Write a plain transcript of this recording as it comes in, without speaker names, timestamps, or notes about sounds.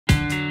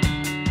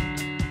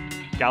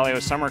Galileo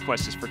Summer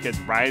Quest is for kids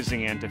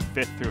rising into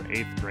 5th through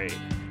 8th grade.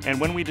 And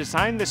when we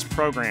designed this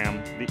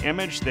program, the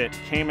image that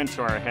came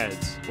into our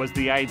heads was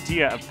the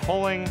idea of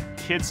pulling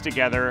kids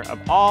together of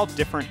all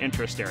different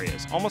interest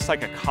areas, almost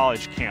like a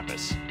college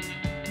campus.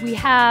 We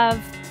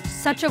have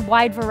such a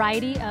wide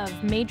variety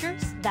of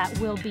majors that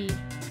will be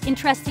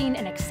interesting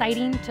and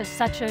exciting to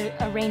such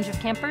a range of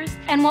campers,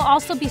 and will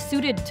also be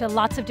suited to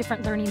lots of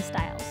different learning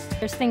styles.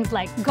 There's things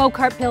like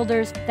go-kart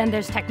builders, then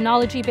there's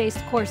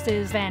technology-based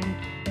courses, and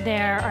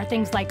there are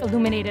things like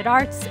illuminated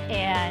arts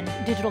and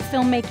digital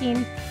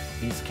filmmaking.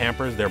 These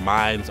campers, their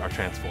minds are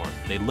transformed.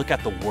 They look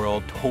at the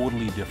world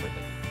totally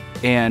differently.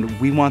 And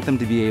we want them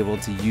to be able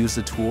to use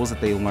the tools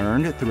that they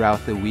learned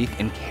throughout the week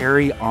and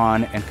carry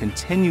on and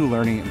continue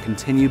learning and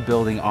continue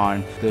building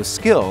on those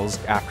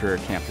skills after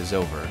camp is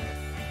over.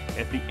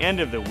 At the end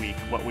of the week,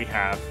 what we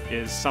have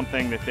is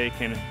something that they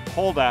can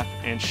hold up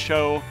and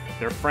show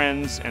their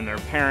friends and their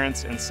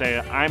parents and say,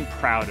 I'm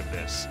proud of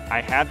this.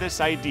 I had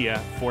this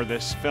idea for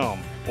this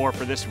film or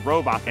for this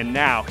robot, and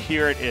now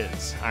here it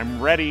is.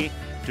 I'm ready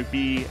to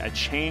be a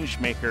change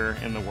maker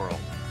in the world.